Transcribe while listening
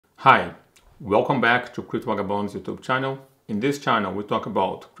Hi, welcome back to Crypto Vagabonds YouTube channel. In this channel, we talk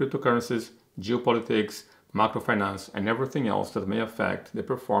about cryptocurrencies, geopolitics, macrofinance, and everything else that may affect the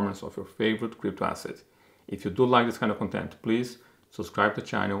performance of your favorite crypto asset. If you do like this kind of content, please subscribe to the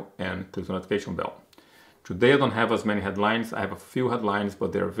channel and click the notification bell. Today I don't have as many headlines. I have a few headlines,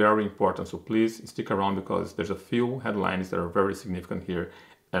 but they're very important. So please stick around because there's a few headlines that are very significant here.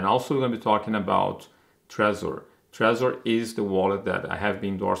 And also we're going to be talking about Trezor. Trezor is the wallet that I have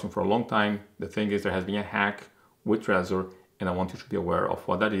been endorsing for a long time. The thing is, there has been a hack with Trezor, and I want you to be aware of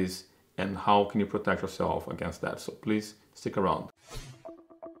what that is and how can you protect yourself against that. So please stick around.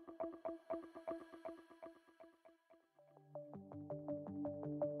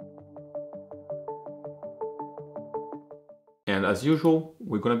 And as usual,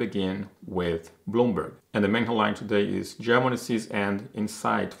 we're going to begin with Bloomberg. And the main headline today is Germany sees end in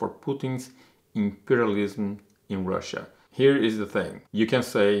sight for Putin's imperialism in Russia. Here is the thing. You can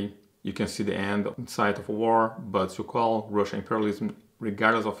say you can see the end in sight of a war, but to call Russia imperialism,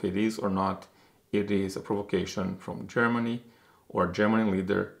 regardless of it is or not, it is a provocation from Germany or German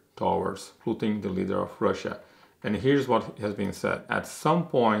leader towards Putin, the leader of Russia. And here's what has been said. At some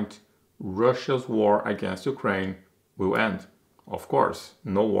point, Russia's war against Ukraine will end. Of course,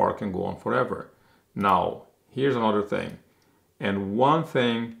 no war can go on forever. Now, here's another thing. And one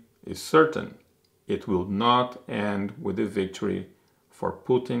thing is certain. It will not end with the victory for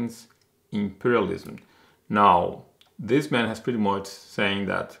Putin's imperialism. Now, this man has pretty much saying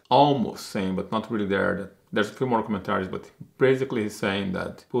that, almost saying, but not really there, that there's a few more commentaries, but basically he's saying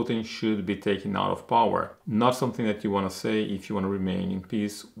that Putin should be taken out of power. Not something that you want to say if you want to remain in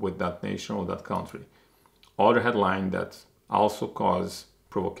peace with that nation or that country. Other headline that also caused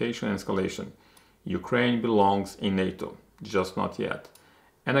provocation and escalation. Ukraine belongs in NATO, just not yet.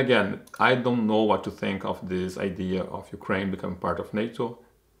 And again, I don't know what to think of this idea of Ukraine becoming part of NATO.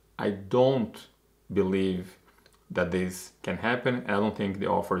 I don't believe that this can happen, and I don't think the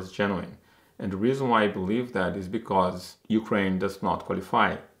offer is genuine. And the reason why I believe that is because Ukraine does not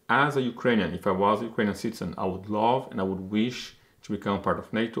qualify. As a Ukrainian, if I was a Ukrainian citizen, I would love and I would wish to become part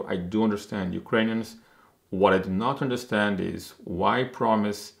of NATO. I do understand Ukrainians. What I do not understand is why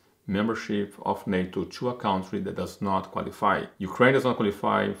promise membership of NATO to a country that does not qualify. Ukraine does not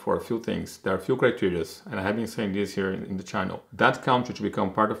qualify for a few things. There are a few criteria, and I have been saying this here in the channel. That country to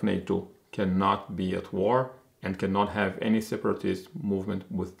become part of NATO cannot be at war and cannot have any separatist movement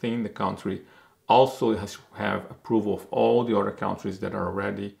within the country. Also, it has to have approval of all the other countries that are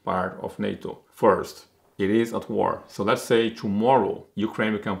already part of NATO. First, it is at war. So let's say tomorrow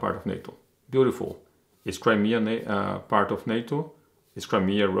Ukraine become part of NATO. Beautiful. Is Crimea part of NATO? Is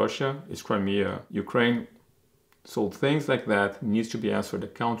Crimea Russia? Is Crimea Ukraine? So things like that needs to be answered. The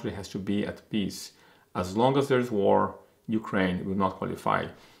country has to be at peace. As long as there is war, Ukraine will not qualify.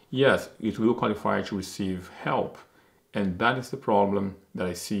 Yes, it will qualify to receive help. And that is the problem that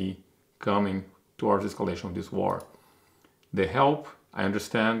I see coming towards the escalation of this war. The help, I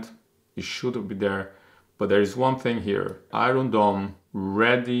understand, it should be there. But there is one thing here. Iron Dome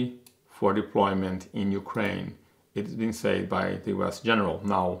ready for deployment in Ukraine. It's been said by the US General.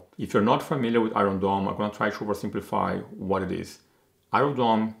 Now, if you're not familiar with Iron Dome, I'm going to try to oversimplify what it is. Iron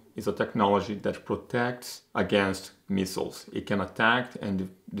Dome is a technology that protects against missiles. It can attack and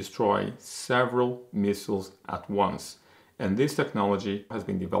destroy several missiles at once. And this technology has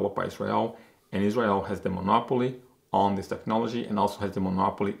been developed by Israel, and Israel has the monopoly on this technology and also has the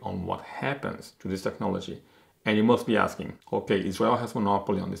monopoly on what happens to this technology. And you must be asking, okay, Israel has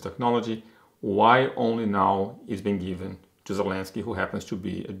monopoly on this technology. Why only now is being given to Zelensky, who happens to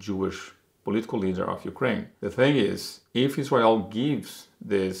be a Jewish political leader of Ukraine? The thing is, if Israel gives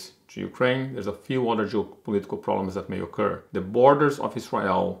this to Ukraine, there's a few other geopolitical problems that may occur. The borders of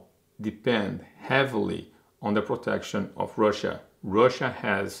Israel depend heavily on the protection of Russia. Russia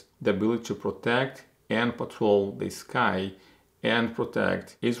has the ability to protect and patrol the sky and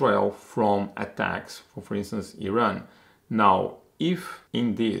protect Israel from attacks, for instance, Iran. Now, if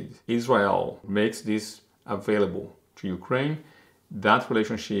indeed Israel makes this available to Ukraine, that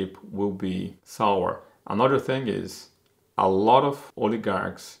relationship will be sour. Another thing is, a lot of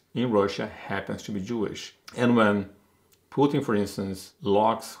oligarchs in Russia happens to be Jewish. And when Putin, for instance,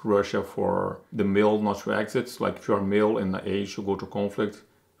 locks Russia for the male not to exit, like if you're male in the age to go to conflict,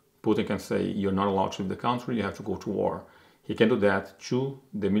 Putin can say you're not allowed to leave the country, you have to go to war. He can do that to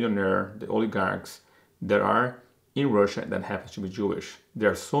the millionaire, the oligarchs that are in Russia that happens to be Jewish.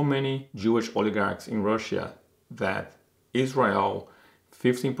 There are so many Jewish oligarchs in Russia that Israel,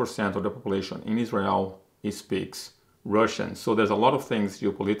 15% of the population in Israel speaks Russian. So there's a lot of things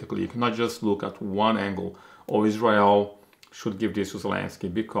geopolitically. You cannot just look at one angle. Oh, Israel should give this to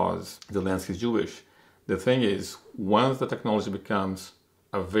Zelensky because Zelensky is Jewish. The thing is, once the technology becomes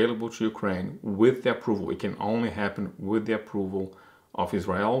available to Ukraine with the approval, it can only happen with the approval of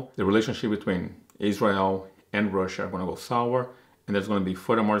Israel. The relationship between Israel and Russia are going to go sour, and there's going to be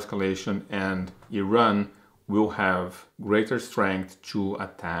further more escalation, and Iran will have greater strength to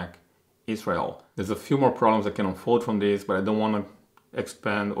attack Israel. There's a few more problems that can unfold from this, but I don't want to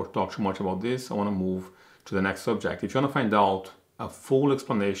expand or talk too much about this. I want to move to the next subject. If you want to find out a full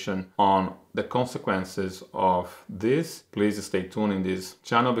explanation on the consequences of this, please stay tuned in this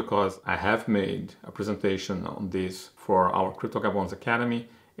channel because I have made a presentation on this for our Crypto Vagabonds Academy,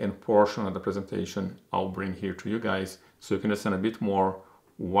 and portion of the presentation I'll bring here to you guys so you can understand a bit more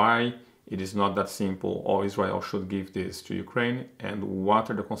why it is not that simple or Israel should give this to Ukraine and what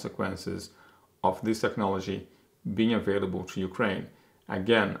are the consequences of this technology being available to Ukraine.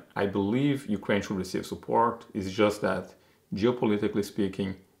 Again, I believe Ukraine should receive support. It's just that geopolitically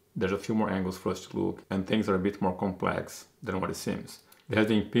speaking, there's a few more angles for us to look and things are a bit more complex than what it seems. There has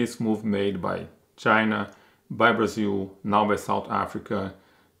been peace move made by China, by Brazil, now by South Africa,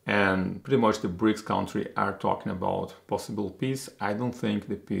 and pretty much the BRICS countries are talking about possible peace. I don't think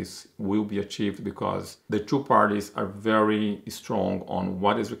the peace will be achieved because the two parties are very strong on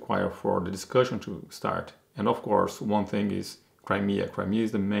what is required for the discussion to start. And of course, one thing is Crimea. Crimea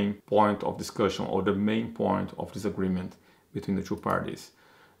is the main point of discussion or the main point of disagreement between the two parties.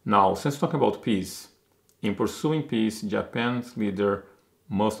 Now, since talking about peace, in pursuing peace, Japan's leader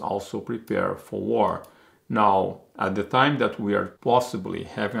must also prepare for war. Now, at the time that we are possibly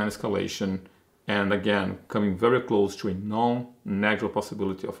having an escalation and again coming very close to a non-natural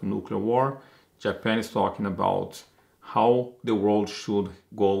possibility of nuclear war, Japan is talking about how the world should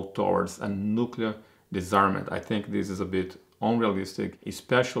go towards a nuclear disarmament. I think this is a bit unrealistic,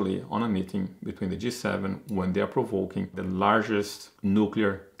 especially on a meeting between the G7 when they are provoking the largest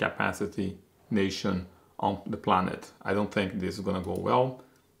nuclear capacity nation on the planet. I don't think this is going to go well,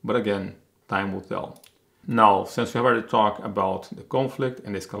 but again, time will tell. Now, since we have already talked about the conflict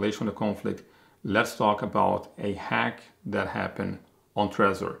and the escalation of the conflict, let's talk about a hack that happened on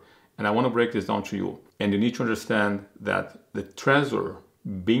Trezor. And I want to break this down to you. And you need to understand that the Trezor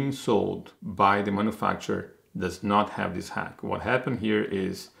being sold by the manufacturer does not have this hack. What happened here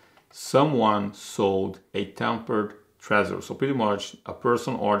is someone sold a tampered Trezor. So pretty much a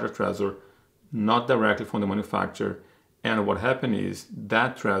person ordered Trezor not directly from the manufacturer. And what happened is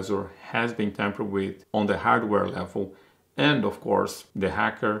that Trezor has been tampered with on the hardware level. And of course, the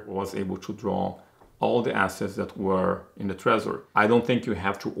hacker was able to draw all the assets that were in the Trezor. I don't think you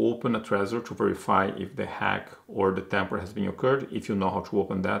have to open a Trezor to verify if the hack or the tamper has been occurred. If you know how to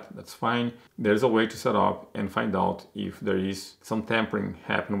open that, that's fine. There's a way to set up and find out if there is some tampering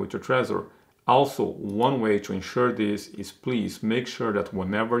happening with your Trezor. Also, one way to ensure this is please make sure that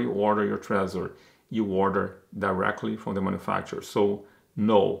whenever you order your Trezor, you order directly from the manufacturer. So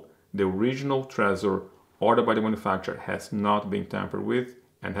no, the original Trezor ordered by the manufacturer has not been tampered with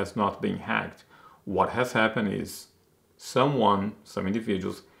and has not been hacked. What has happened is some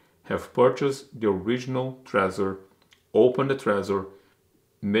individuals have purchased the original Trezor, opened the Trezor,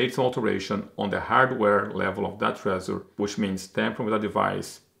 made some alteration on the hardware level of that Trezor, which means tampering with a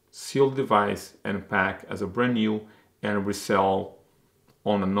device, seal the device and pack as a brand new and resell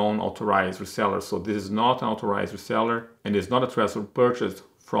on a non-authorized reseller. So this is not an authorized reseller and it's not a Trezor purchased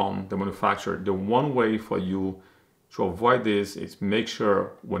from the manufacturer. The one way for you to avoid this is make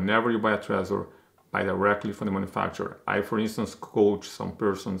sure whenever you buy a Trezor, buy directly from the manufacturer. I, for instance, coach some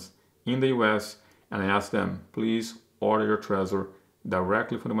persons in the US and I ask them, please order your Trezor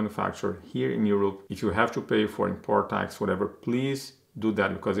directly from the manufacturer here in Europe. If you have to pay for import tax, whatever, please do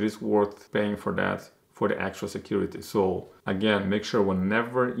that because it is worth paying for that for the extra security. So again, make sure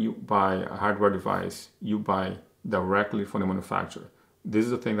whenever you buy a hardware device, you buy directly from the manufacturer. This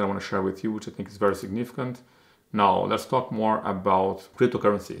is the thing that I want to share with you, which I think is very significant. Now, let's talk more about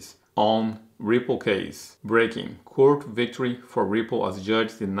cryptocurrencies. On Ripple case, breaking. Court victory for Ripple as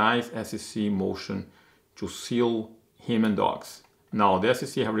judge denies SEC motion to seal human dogs. Now, the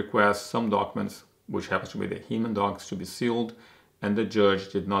SEC have requested some documents, which happens to be the human dogs, to be sealed, and the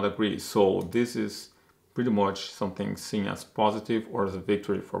judge did not agree. So this is pretty much something seen as positive or as a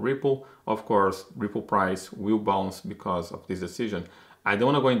victory for Ripple. Of course, Ripple price will bounce because of this decision. I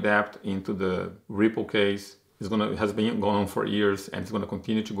don't want to go in depth into the Ripple case. It has been going on for years and it's going to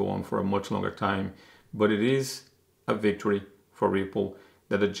continue to go on for a much longer time. But it is a victory for Ripple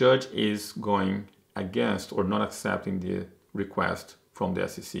that the judge is going against or not accepting the request from the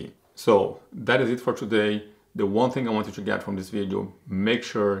SEC. So that is it for today. The one thing I want you to get from this video, make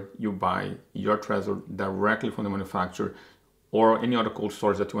sure you buy your Trezor directly from the manufacturer. or any other cold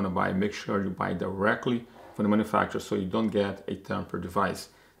storage that you want to buy, make sure you buy directly from the manufacturer so you don't get a tampered device.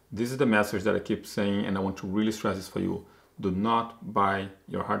 This is the message that I keep saying, and I want to really stress this for you. Do not buy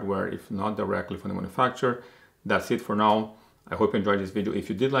your hardware if not directly from the manufacturer. That's it for now. I hope you enjoyed this video. If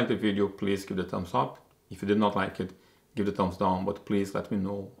you did like the video, please give it a thumbs up. If you did not like it, give the thumbs down, but please let me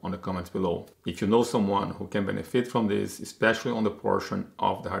know on the comments below. If you know someone who can benefit from this, especially on the portion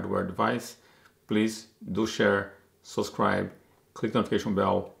of the hardware device, please do share, subscribe, click the notification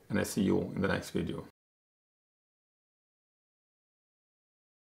bell, and I see you in the next video.